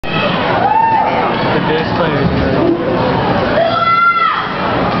players in there.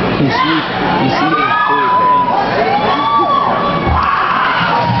 He's eating food there.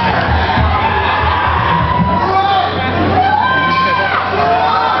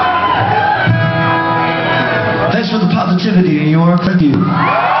 Thanks for the positivity in your review.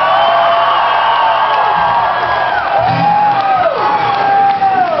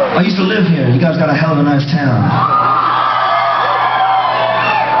 I used to live here. You guys got a hell of a nice town.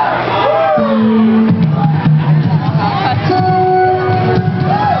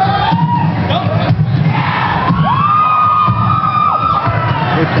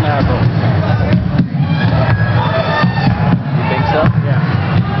 Canaveral. You think so? Yeah.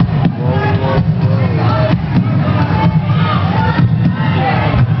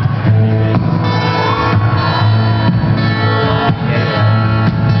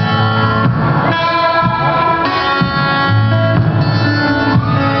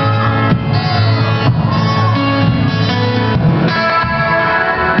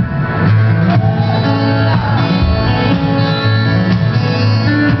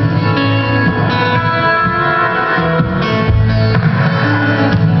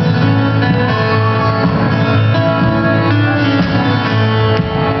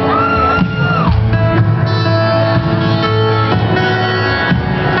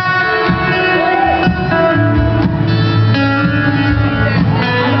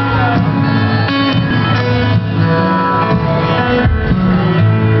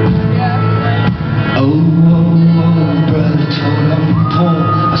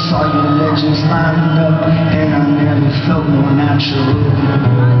 Lined up, and I never felt more natural.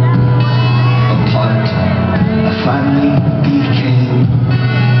 Apart, I finally became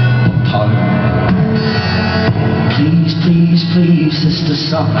apart. Please, please, please, Sister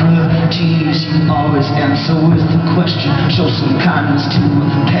Socrates, you always answer with a question. Show some kindness to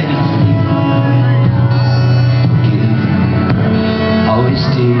a petty thing. Forgive, always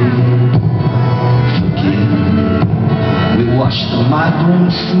did. Forgive. We watch the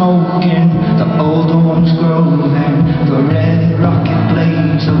migrants smoking, the older ones growing, the red rocket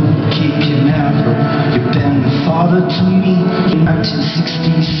blaze over Cape Canaveral. You've been a father to me, your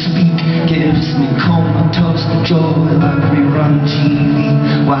 1960s speak gives me comatose joy like rerun TV.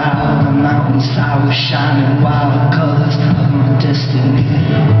 While the mountainside was shining wild colors of my destiny.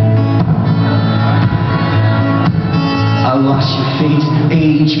 I watch your face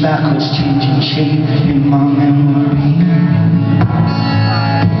age backwards, changing shape in my memory.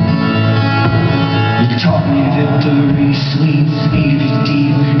 You taught me victory, sweet, baby,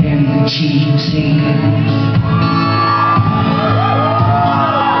 deep in the cheesy.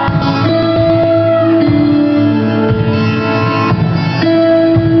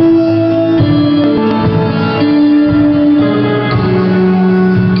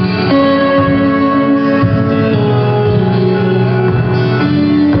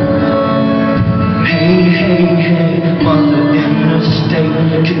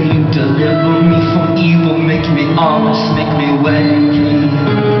 Can you deliver me from evil, make me honest, make me wake?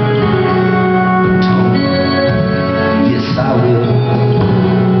 Atone, yes I will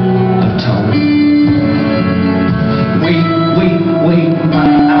atone. Wait, my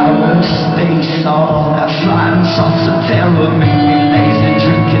hour space, all that flying sauce of terror make me lazy,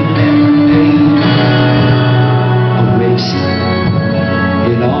 drinking lemonade. Erase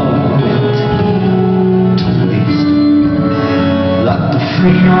it all went to waste. Like the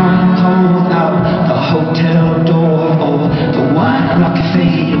freon cold out the hotel door, or the white rocket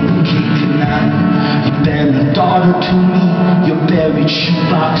fade of Cape Canaveral. You bear a daughter to me, your buried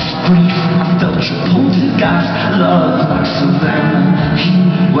shoebox grief. I felt your poltergeist love like Savannah heat.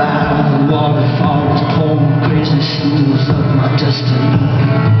 While the waterfall was pouring crazy symbols of my destiny.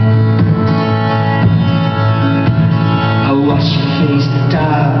 I watch your face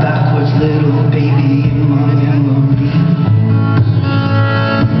die backwards, little baby, in my memory.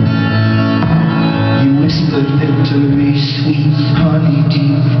 Whispered victory, sweet honey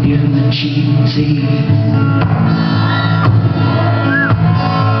deep in the cheesy.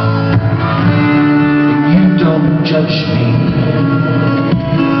 You don't judge me,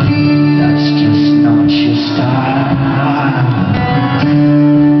 that's just not your style.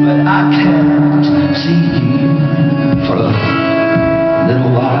 But I can't see you for a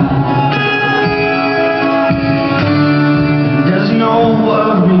little while. There's no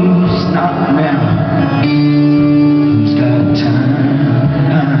worries, not now. Who's got time?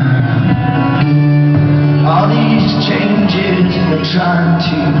 All these changes are trying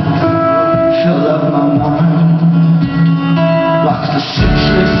to fill up my mind. Like the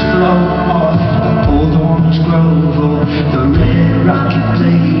citrus flow off the old orange grove, or the red rocket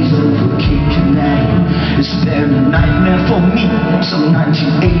blaze over Cape Canaveral.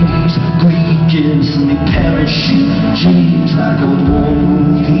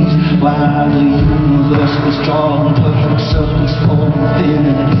 while the universe was drawn perfect circles for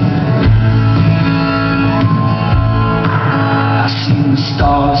infinity. I seen the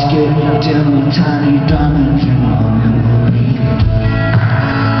stars get dim, tiny diamonds in my memory.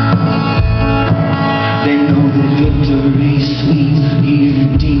 They know that victory's sweet,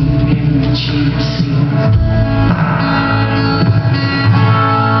 even